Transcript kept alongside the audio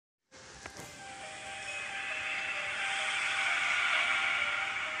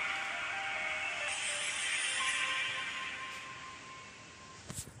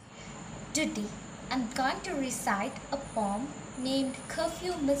Today I'm going to recite a poem named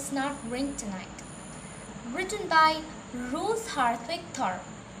Curfew Must Not Ring Tonight, written by Hartwick Thorpe.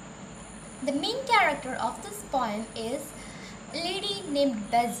 The main character of this poem is a lady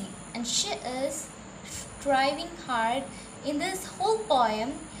named Bessie, and she is striving hard in this whole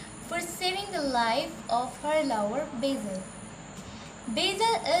poem for saving the life of her lover Basil.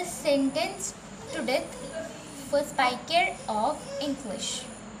 Basil is sentenced to death for spiker of English.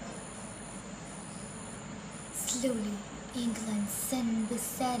 Slowly, England's sun was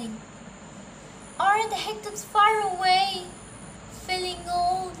setting, or the hittops far away, filling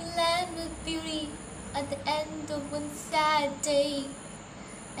all the land with beauty at the end of one sad day.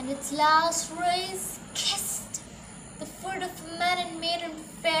 And its last rays kissed the foot of a man and maiden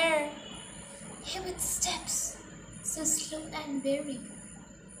fair, he with steps so slow and weary,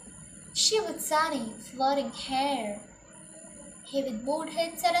 she with sunny, floating hair, he with bowed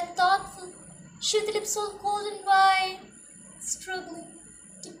head sad and thoughtful, she with lips all cold and white, struggling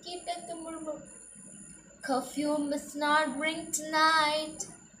to keep back the murmur. Curfew must not ring tonight.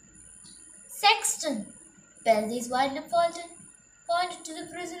 Sexton, Bessie's white Napoleon, pointed to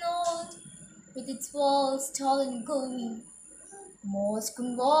the prison old, with its walls tall and gloomy,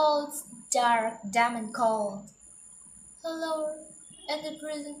 Moscow walls, dark, damp and cold. Her lover in the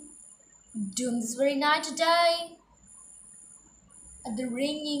prison, doomed this very night to die, at the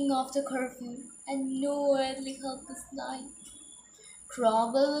ringing of the curfew, and no earthly help is nigh.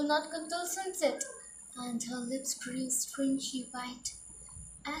 Cromwell will not come till sunset, and her lips grew strangely white,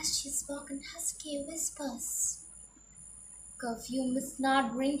 as she spoke in husky whispers. Curfew must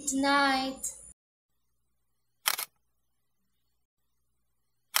not ring tonight.